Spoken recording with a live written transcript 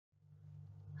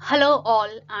Hello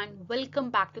all and welcome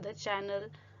back to the channel.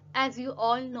 As you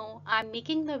all know, I'm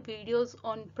making the videos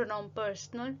on pronoun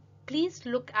personal. Please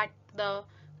look at the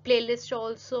playlist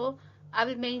also. I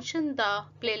will mention the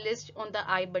playlist on the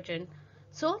I button.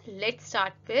 So let's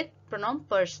start with pronoun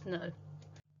personal.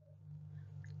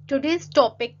 Today's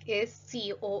topic is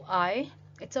COI.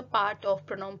 It's a part of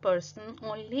pronoun personal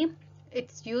only.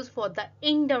 It's used for the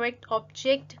indirect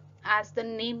object, as the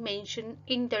name mentioned,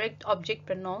 indirect object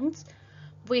pronouns.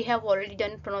 We have already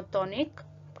done pronotonic,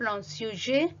 pronoun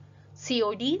sujet,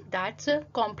 COD, that's a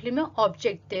complement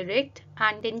object direct,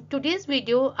 and in today's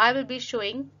video I will be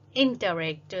showing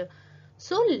indirect.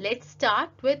 So let's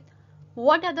start with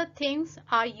what other things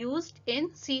are used in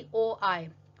COI.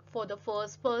 For the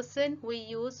first person we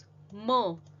use m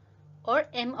or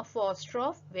m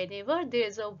apostrophe whenever there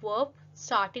is a verb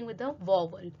starting with a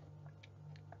vowel.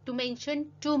 To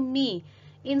mention to me,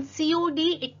 in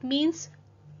COD it means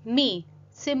me,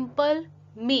 simple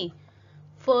me.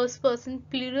 First person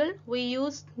plural we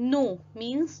use no,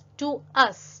 means to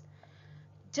us.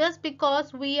 Just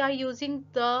because we are using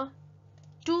the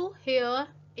to here,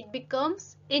 it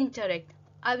becomes indirect.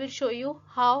 I will show you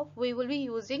how we will be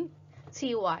using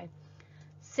COI.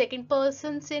 Second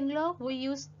person singular we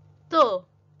use the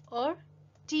or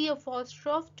T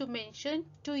apostrophe to mention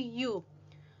to you.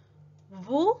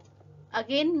 Who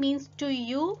again means to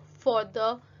you for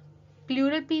the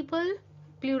plural people,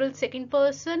 plural second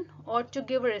person, or to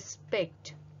give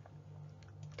respect.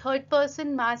 Third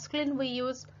person masculine we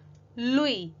use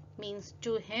lui, means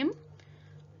to him.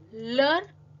 Leur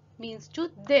means to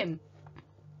them.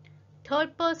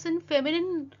 Third person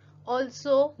feminine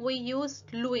also we use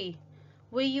lui.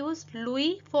 We use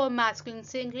lui for masculine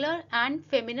singular and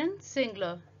feminine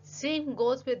singular. Same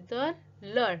goes with the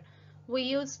leur. We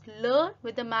use leur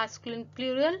with the masculine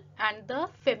plural and the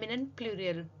feminine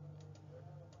plural.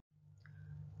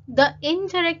 The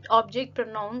indirect object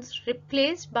pronouns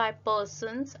replaced by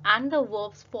persons and the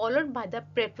verbs followed by the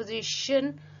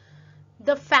preposition.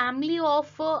 The family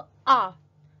of a.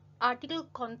 Article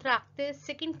contracted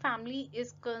second family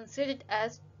is considered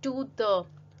as to the.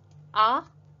 A,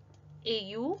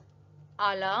 au,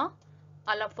 ala,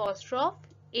 ala apostrophe,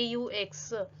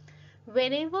 aux.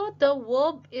 Whenever the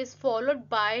verb is followed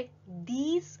by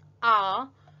these are,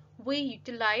 we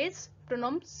utilize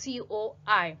pronoun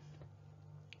COI.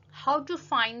 How to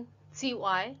find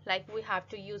COI? Like we have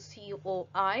to use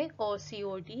COI or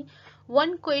COD.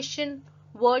 One question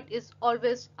word is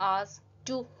always asked,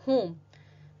 to whom.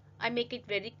 I make it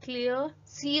very clear.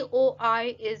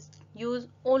 COI is used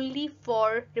only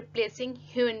for replacing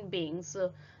human beings.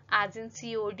 As in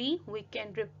COD, we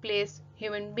can replace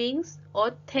human beings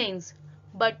or things.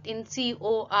 But in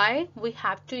COI, we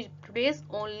have to replace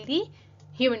only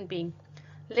human being.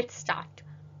 Let's start.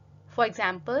 For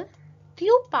example,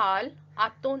 Payal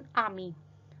Anand Ami.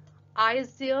 I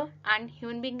is there and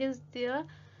human being is there.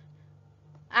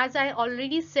 As I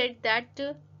already said that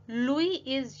lui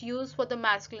is used for the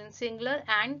masculine singular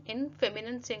and in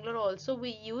feminine singular also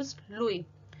we use lui.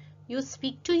 You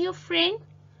speak to your friend,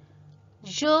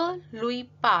 je lui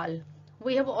parle.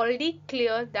 We have already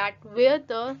cleared that where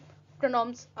the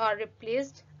pronouns are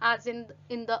replaced, as in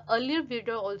the earlier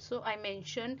video also I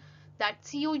mentioned that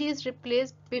COD is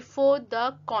replaced before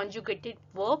the conjugated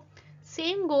verb.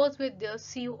 Same goes with the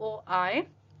COI.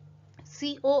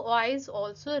 COI is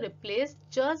also replaced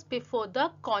just before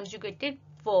the conjugated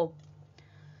verb.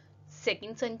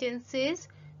 Second sentence is,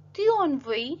 tu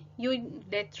envoies une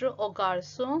lettre au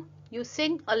garçon. You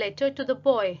send a letter to the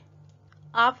boy.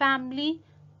 Our family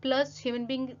plus human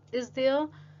being is there.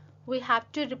 We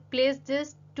have to replace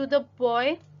this to the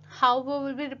boy. How we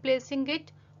will be replacing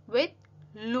it? With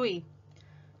lui.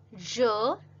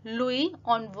 Je lui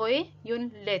envoie une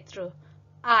lettre.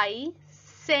 I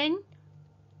send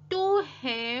to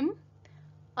him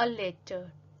a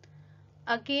letter.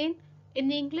 Again, in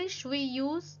English we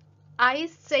use I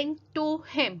sent to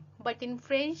him, but in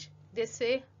French they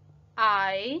say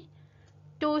I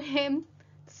to him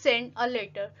send a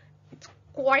letter. It's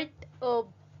quite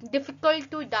difficult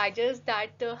to digest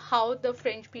that how the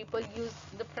French people use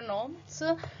the pronouns,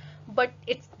 but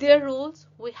it's their rules,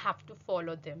 we have to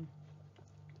follow them.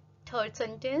 Third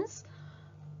sentence,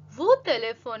 vous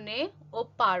téléphonez aux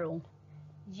parents.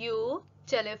 You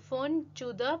telephone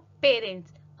to the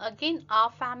parents. Again,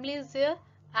 our family is there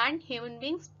and human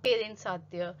beings parents are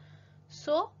there.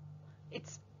 So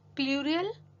it's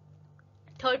plural,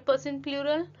 third person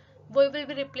plural. We will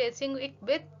be replacing it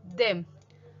with them.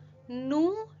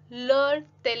 Nous leur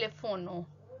téléphonons.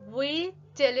 We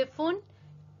telephone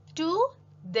to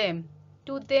them.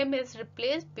 To them is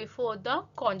replaced before the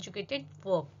conjugated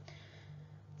verb.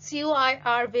 COI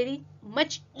are very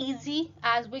much easy,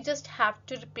 as we just have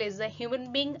to replace the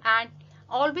human being, and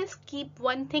always keep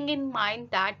one thing in mind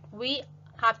that we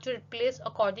have to replace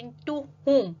according to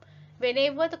whom.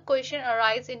 Whenever the question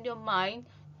arises in your mind,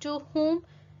 to whom,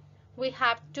 we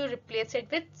have to replace it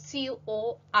with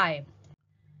COI.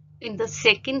 In the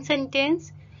second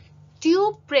sentence, tu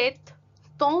prêtes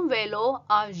ton vélo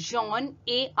à Jean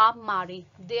et à Marie.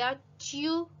 There are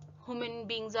two human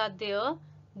beings are there.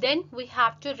 Then we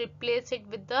have to replace it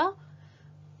with the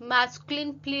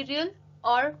masculine plural,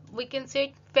 or we can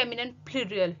say feminine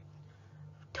plural,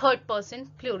 third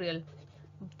person plural.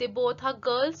 They both are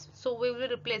girls, so we will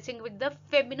be replacing with the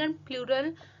feminine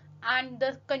plural, and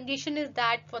the condition is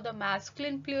that for the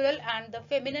masculine plural and the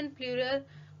feminine plural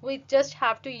we just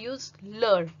have to use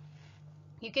ler.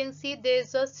 You can see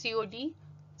there's a COD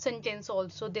sentence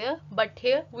also there, but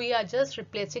here we are just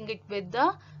replacing it with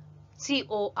the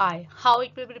COI. How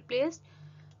it will be replaced?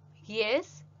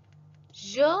 Yes,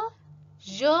 je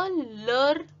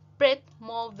leur prête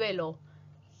mon vélo.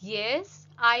 Yes,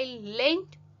 I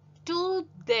lent to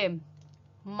them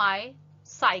my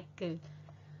cycle.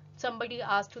 Somebody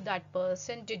asked to that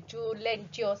person, did you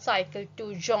lend your cycle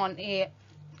to John A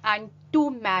and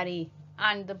to Mary?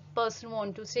 And the person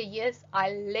want to say, yes, I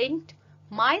lent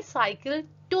my cycle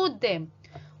to them.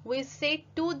 We say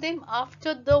to them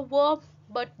after the verb,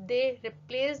 but they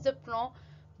replace the pronoun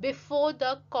before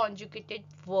the conjugated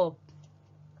verb.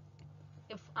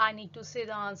 If I need to say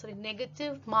the answer in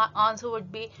negative, my answer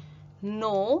would be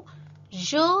no,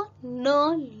 je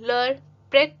ne leur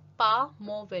prête pas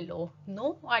mon vélo.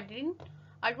 No, I didn't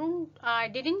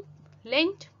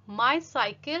lend my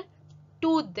cycle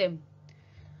to them.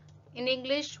 In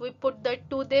English, we put the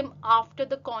to them after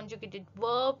the conjugated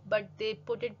verb, but they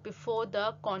put it before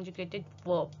the conjugated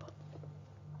verb.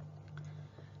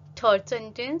 Third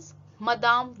sentence,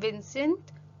 Madame Vincent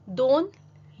donne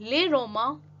les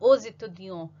romans aux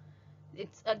étudiants.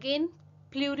 It's again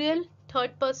plural,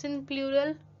 third person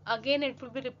plural. Again, it will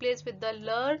be replaced with the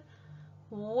leur.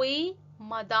 Oui,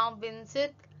 Madame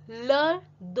Vincent leur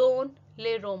donne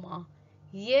les romans.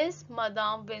 Yes,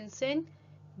 Madame Vincent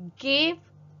gave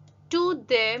to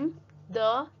them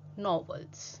the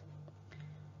novels.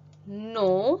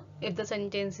 No, if the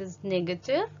sentence is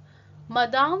negative.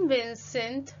 Madame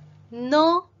Vincent,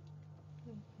 no,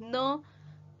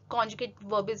 conjugate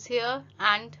verb is here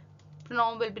and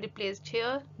pronoun will be replaced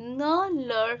here. Ne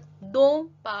leur donne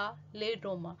pas les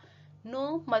romans.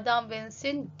 No, Madame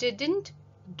Vincent didn't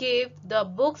give the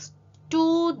books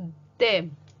to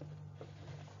them.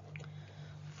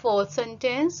 Fourth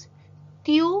sentence,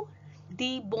 tu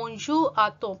dis bonjour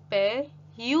à ton père.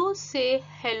 You say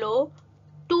hello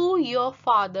to your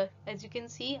father. As you can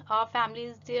see, our family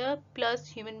is there plus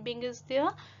human being is there.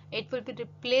 It will be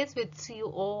replaced with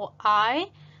COI,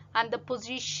 and the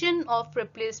position of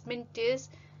replacement is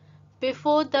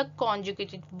before the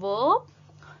conjugated verb.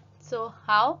 So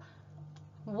how?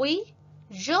 Oui,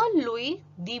 je lui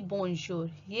dis bonjour.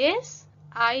 Yes,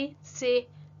 I say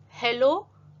hello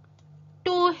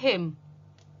to him.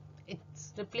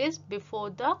 It's replaced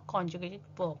before the conjugated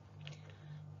verb.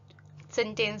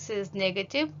 Sentence is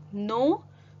negative. No,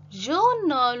 je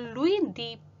ne lui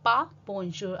dis pas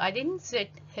bonjour. I didn't say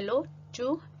hello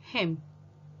to him.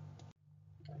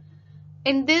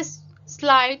 In this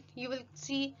slide, you will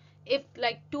see if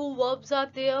like two verbs are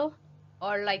there,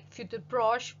 or like futur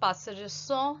proche, passé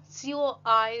récent,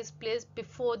 COI is placed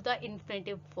before the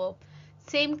infinitive verb.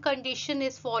 Same condition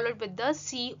is followed with the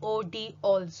COD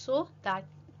also, that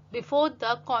before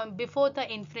the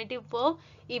infinitive verb,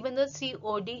 even the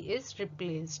COD is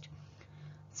replaced.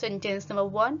 Sentence number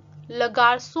 1. Le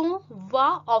garçon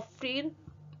va offrir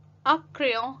un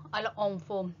crayon à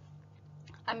l'enfant.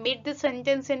 I made this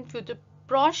sentence in futur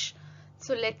proche.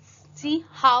 So let's see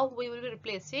how we will be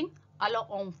replacing à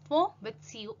l'enfant with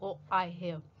COI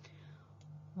here.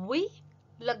 Oui,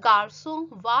 le garçon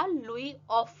va lui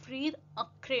offrir un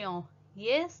crayon.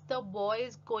 Yes, the boy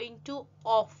is going to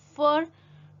offer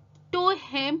to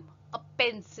him a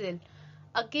pencil.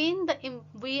 Again,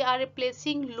 we are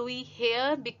replacing lui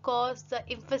here because the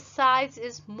emphasis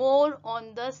is more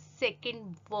on the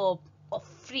second verb,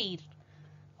 offrir.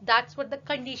 That's what the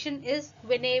condition is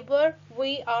whenever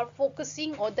we are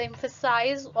focusing, or the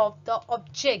emphasis of the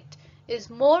object is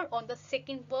more on the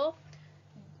second verb.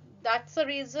 That's the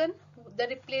reason the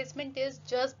replacement is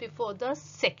just before the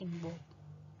second verb.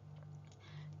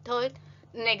 Third,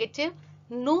 negative.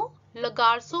 No, le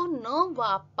garçon ne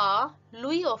va pas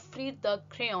lui offrir the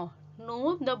crayon.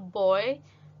 No, the boy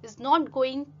is not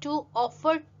going to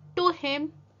offer to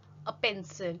him a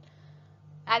pencil.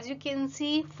 As you can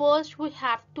see, first we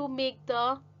have to make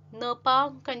the ne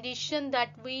pas condition, that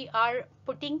we are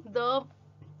putting the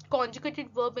conjugated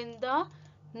verb in the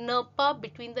ne pas,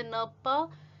 between the ne pas,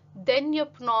 then your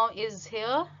pronoun is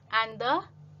here and the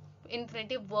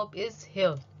infinitive verb is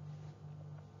here.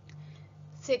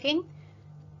 Second,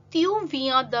 tu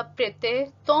viens de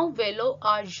prêter ton vélo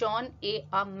à Jean et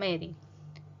à Mary.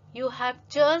 You have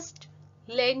just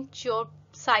lent your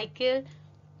cycle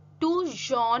to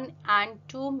John and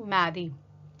to Mary.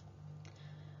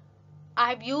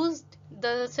 I've used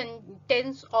the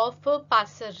sentence of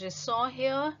passé récent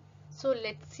here. So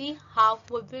let's see how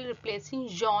we'll be replacing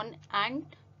John and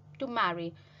to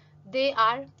Mary. They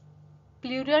are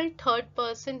plural, third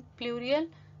person plural,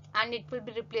 and it will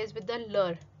be replaced with the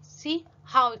ler. See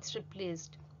how it's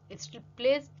replaced. It's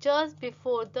replaced just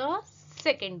before the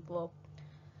second verb.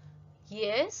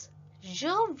 Yes,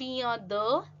 je viens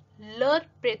de leur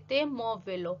prêter mon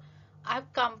vélo.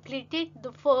 I've completed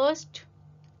the first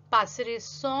passé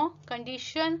récent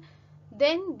condition.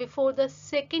 Then before the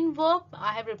second verb,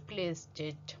 I have replaced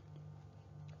it.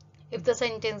 If the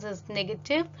sentence is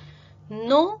negative,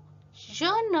 non, je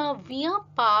ne viens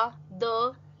pas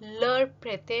de leur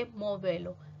prêter mon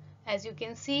vélo. As you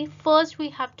can see, first we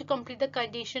have to complete the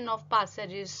condition of passé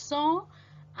récent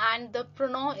and the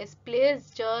pronoun is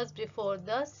placed just before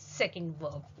the second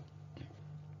verb.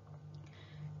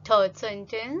 Third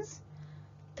sentence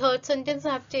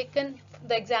I have taken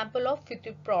the example of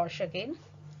futur proche again.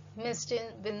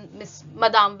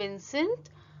 Madame Vincent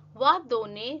va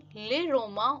donner les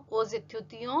romans aux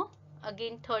étudiants.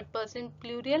 Again third person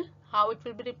plural. How it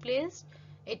will be replaced?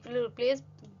 It will be replaced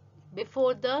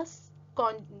before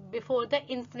the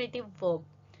infinitive verb.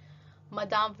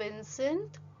 Madame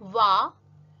Vincent va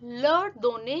leur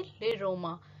donner les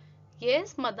romans.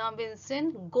 Yes, Madame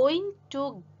Vincent going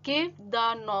to give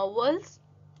the novels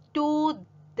to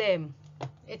them.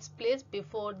 It's placed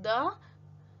before the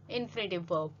infinitive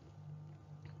verb.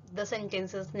 The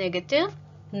sentence is negative.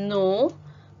 No,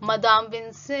 Madame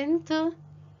Vincent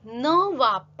ne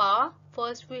va pas.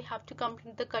 First we have to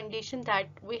complete the condition that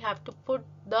we have to put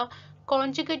the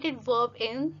conjugated verb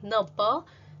in ne pas.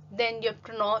 Then your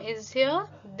pronoun is here.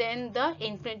 Then the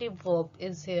infinitive verb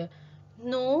is here.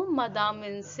 No, Madame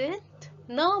Vincent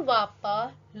ne va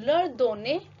pas leur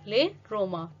donner les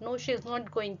romans. No, she is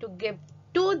not going to give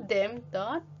to them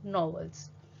the novels.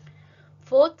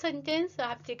 Fourth sentence, I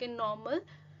have taken normal.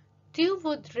 Tu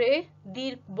voudrais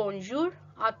dire bonjour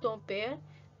à ton père.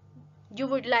 You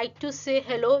would like to say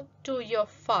hello to your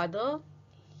father.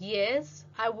 Yes,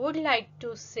 I would like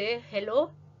to say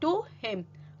hello to him.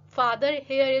 Father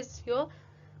here is your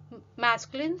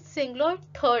masculine singular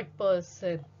third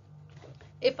person.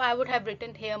 If I would have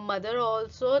written here mother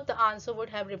also, the answer would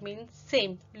have remained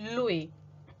same, Louis.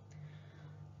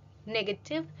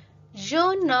 Negative.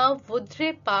 Je ne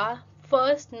voudrais pas.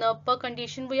 First ne pas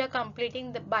condition we are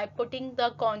completing by putting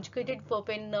the conjugated verb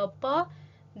in ne pas,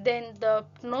 then the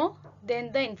pronoun,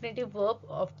 then the infinitive verb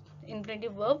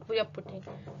we are putting.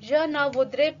 Je ne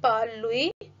voudrais pas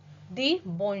lui dire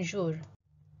bonjour.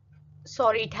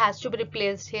 Sorry, it has to be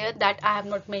replaced here. That I have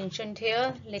not mentioned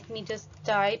here. Let me just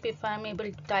type if I am able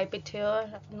to type it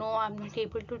here. No, I am not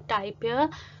able to type here,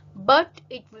 but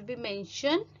it will be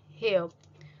mentioned here.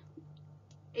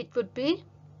 It would be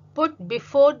put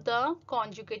before the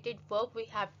conjugated verb. We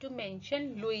have to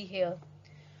mention Louis here.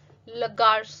 Le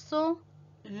garçon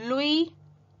lui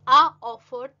a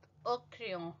offered a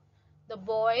crayon. The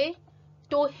boy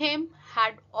to him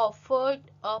had offered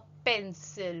a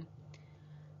pencil.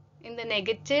 In the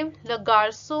negative, le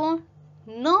garçon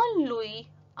ne lui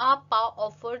a pas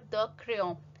offered the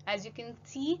crayon. As you can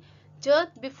see,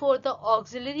 just before the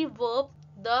auxiliary verb,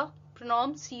 the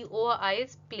pronoun COI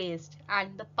is placed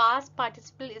and the past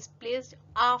participle is placed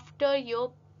after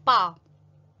your pas.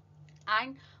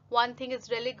 And one thing is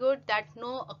really good, that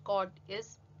no accord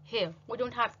is here. We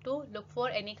don't have to look for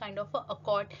any kind of a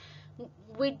accord.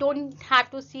 We don't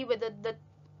have to see whether the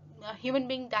human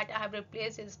being that I have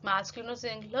replaced is masculine or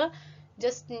singular.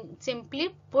 Just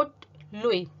simply put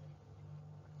Louis.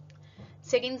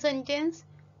 Second sentence,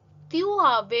 tu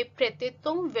avais prêté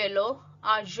ton vélo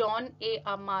à Jean et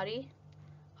à Marie.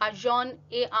 À Jean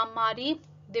et à Marie,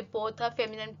 they both are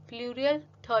feminine plural,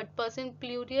 third person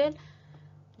plural.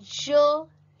 Je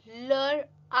leur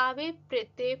avais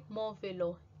prêté mon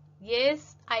vélo.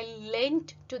 Yes, I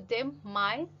lent to them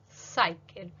my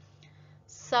cycle.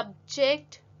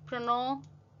 Subject, pronoun,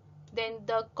 then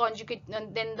the conjugate,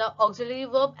 then the auxiliary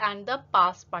verb and the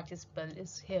past participle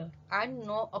is here, and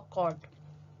no accord.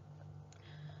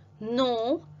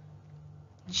 No,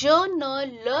 je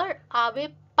ne leur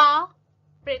avais pas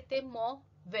prêté mon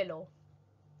vélo.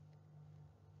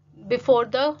 Before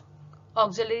the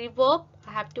auxiliary verb,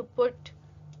 I have to put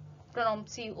pronoun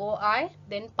COI,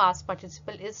 then past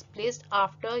participle is placed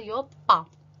after your pa.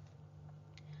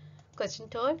 Question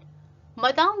third.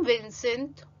 Madame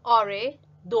Vincent aurait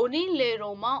donné les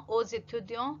romans aux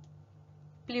étudiants,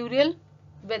 plural,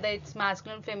 whether it's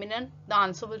masculine or feminine, the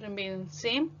answer will remain the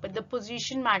same, but the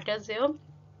position matters here.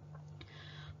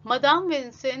 Madame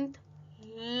Vincent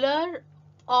leur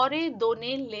aurait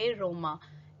donné les romans.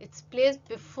 It's placed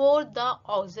before the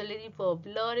auxiliary verb.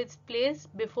 Leur is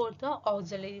placed before the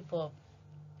auxiliary verb.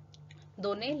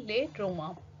 Donner les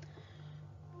romans.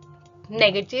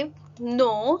 Negative.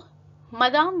 No,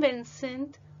 Madame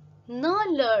Vincent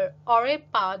ne leur aurait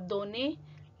pas donné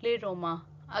les romans.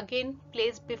 Again,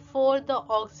 placed before the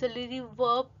auxiliary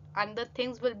verb, and the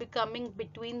things will be coming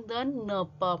between the ne.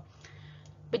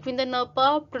 Between the ne,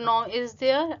 pronoun is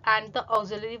there and the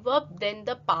auxiliary verb, then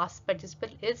the past participle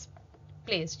is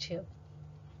placed here.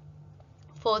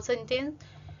 First sentence.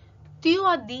 Tu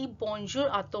as dit bonjour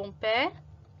à ton père.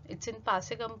 It's in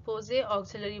passé composé.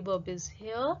 Auxiliary verb is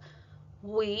here.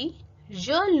 Oui,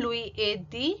 je lui ai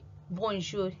dit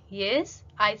bonjour. Yes,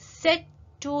 I said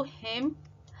to him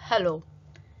hello.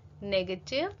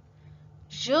 Negative.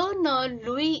 Je ne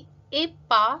lui ai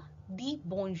pas dit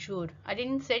bonjour. I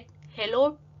didn't say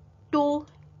hello to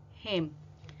him.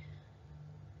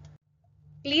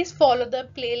 Please follow the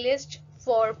playlist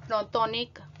for Pronontonic,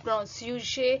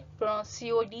 Pronunciation,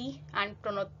 Pronunciod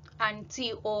and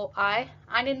COI,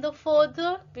 and in the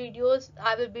further videos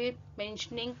I will be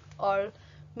mentioning or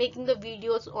making the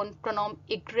videos on pronom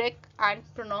ecrite and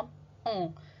pronom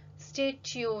on. Stay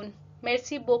tuned.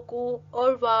 Merci beaucoup.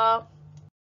 Au revoir.